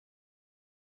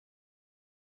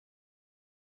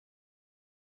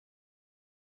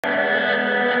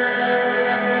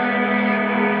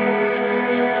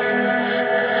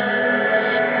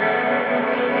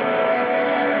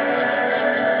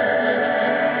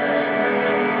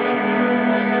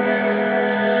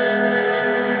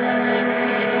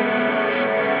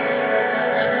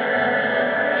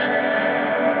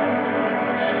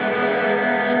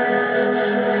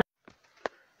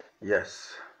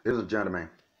and gentlemen,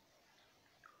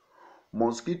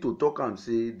 Mosquito talk am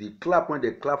say the clap when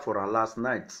they clap for her last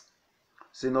night,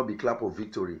 say not be clap of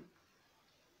victory.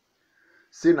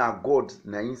 Say na God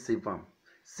na him save am.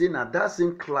 Say na that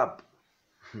same clap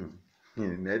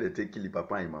na dey take kill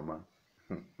papa and mama.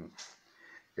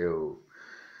 Yo,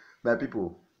 my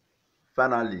people,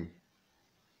 finally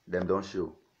them don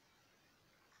show.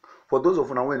 For those of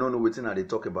una wey no know wetin I dey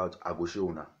talk about, I go show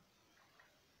una.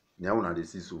 Na una dey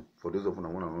see so. For those of una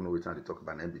wey no know wetin I dey talk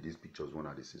about, na be these pictures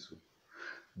una dey see so.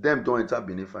 Them don enter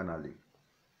Benin finally.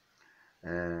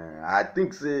 I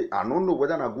think say I don't know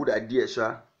whether na good idea,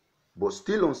 sha, but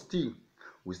still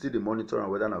we still dey monitor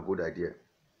whether na good idea.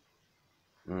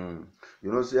 You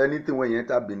know, say anything when you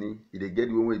enter Benin, e dey get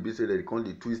the way wey be say they come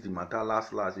dey twist the matter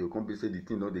last. You come be say the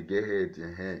thing no dey get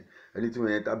head. Anything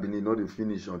when you enter Benin, no dey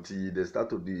finish until they start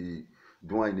to dey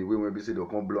do in the way when be say they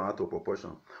come blow out of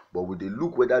proportion. But we dey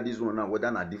look whether this one now, whether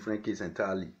na different case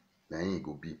entirely, na him e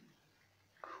go be.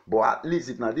 But at least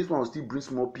if now this one will still bring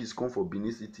small peace come for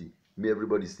Benin City, may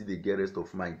everybody still dey get rest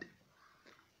of mind.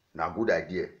 Na good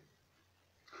idea.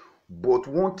 But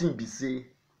one thing be say,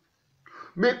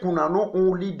 make una not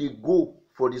only dey go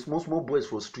for the small boys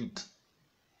for street.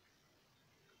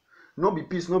 No be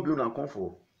peace, no be una come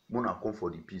for, una come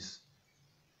for the peace.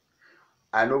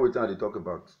 I know wetin I dey talk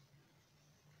about.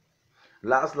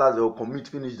 Last they will commit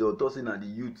finish, they will talk say na the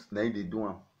youth na they do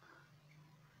am.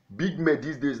 Big men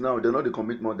these days now, they not dey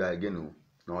commit murder again. No.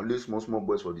 Now only small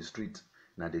boys for the street.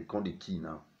 Now they come the key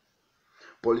now.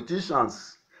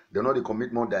 Politicians, they not dey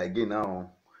commit murder again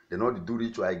now. They not dey do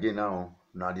ritual again now.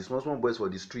 Now the small boys for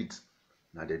the street.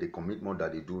 Now they commit murder,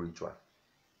 they do ritual.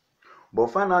 But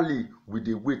finally, we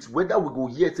dey wait whether we go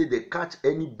hear say they catch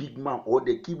any big man or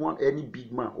they kill any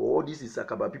big man, or all these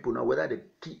ISAKABA people now, whether they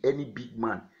kill any big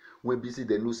man when be say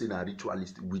they know say na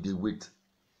ritualist, we dey wait.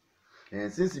 And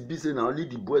since it be say na only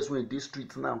the boys wey dey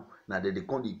street now, na they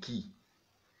come the key,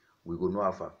 we go know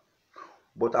how far.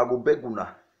 But I go beg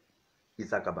una,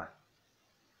 ISAKABA,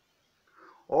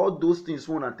 all those things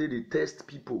when I tell they test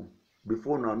people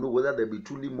before now know whether they be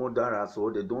truly murderers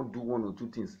or they don't do one or two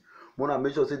things. When I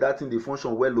make sure say that thing they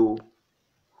function well, oh,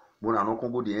 when I not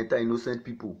come go they enter innocent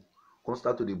people, come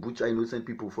start to the butcher innocent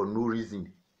people for no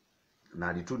reason.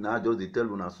 Now the truth now just they tell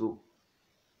una so.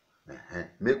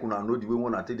 Make una know the way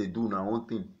one I tell they do una own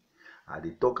thing. I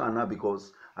dey talk now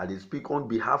because I dey speak on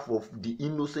behalf of the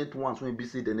innocent ones when be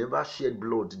say they never shed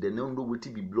blood, they don't know what to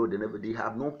be blood, they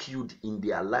have not killed in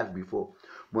their life before.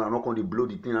 When I not going to blow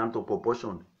the thing out of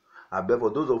proportion. I beg for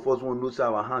those of us who know say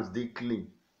our hands they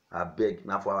clean. I beg.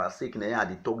 Now for our sake, now I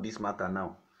dey talk this matter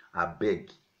now. I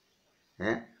beg.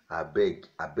 I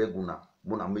beg una.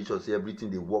 Mona make sure say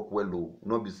everything they work well. Oh.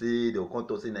 Not be say they'll come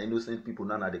to say na innocent people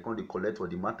now they can't collect for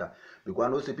the matter. Because I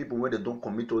know say people when they don't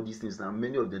commit all these things now,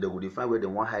 many of them they will find where they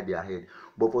want hide their head.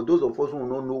 But for those of us who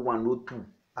don't know one, no two,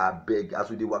 I beg. As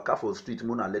we dey waka for street,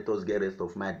 Mona let us get rest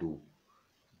of mind though.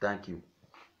 Thank you.